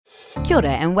Kia ora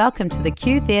and welcome to the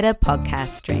Q Theatre podcast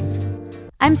stream.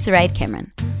 I'm Saraid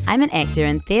Cameron. I'm an actor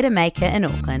and theatre maker in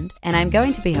Auckland, and I'm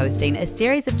going to be hosting a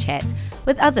series of chats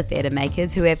with other theatre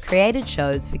makers who have created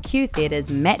shows for Q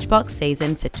Theatre's Matchbox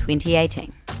season for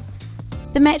 2018.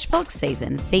 The Matchbox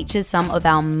season features some of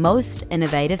our most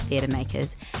innovative theatre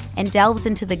makers and delves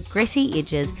into the gritty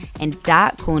edges and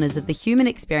dark corners of the human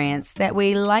experience that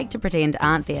we like to pretend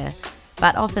aren't there,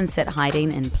 but often sit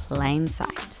hiding in plain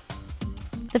sight.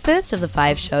 The first of the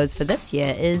 5 shows for this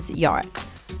year is Yorick,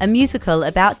 a musical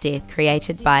about death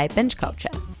created by Binge Culture.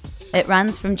 It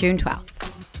runs from June 12th.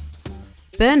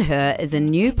 Burn Her is a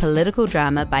new political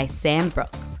drama by Sam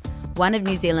Brooks, one of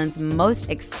New Zealand's most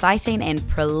exciting and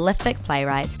prolific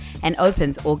playwrights, and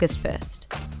opens August 1st.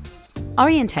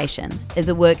 Orientation is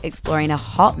a work exploring a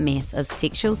hot mess of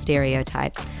sexual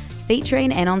stereotypes,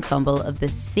 featuring an ensemble of the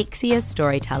sexiest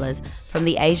storytellers from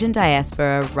the Asian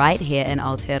diaspora right here in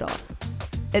Aotearoa.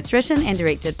 It's written and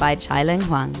directed by Chai Ling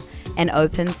Huang and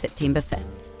opens September 5th.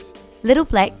 Little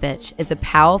Black Bitch is a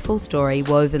powerful story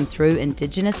woven through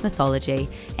Indigenous mythology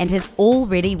and has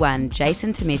already won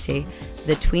Jason Tameti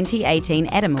the 2018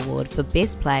 Adam Award for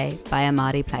Best Play by a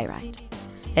Māori playwright.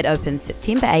 It opens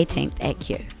September 18th at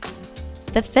Q.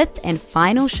 The 5th and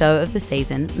final show of the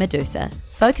season, Medusa,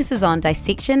 focuses on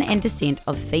dissection and descent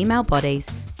of female bodies,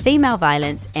 female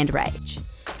violence and rage.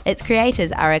 Its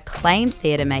creators are acclaimed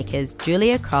theatre makers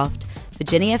Julia Croft,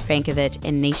 Virginia Frankovich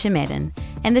and Nisha Madden,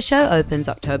 and the show opens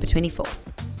October 24th.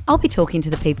 I'll be talking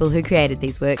to the people who created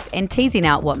these works and teasing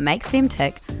out what makes them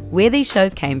tick, where these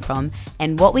shows came from,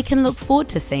 and what we can look forward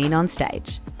to seeing on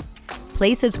stage.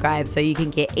 Please subscribe so you can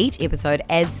get each episode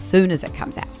as soon as it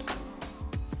comes out.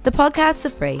 The podcasts are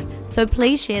free, so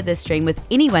please share this stream with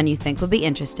anyone you think would be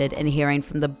interested in hearing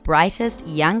from the brightest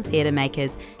young theatre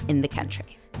makers in the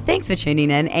country. Thanks for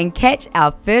tuning in, and catch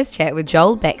our first chat with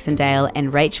Joel Baxendale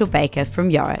and Rachel Baker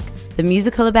from Yorick, the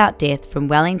musical about death from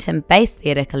Wellington-based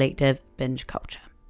theatre collective Binge Culture.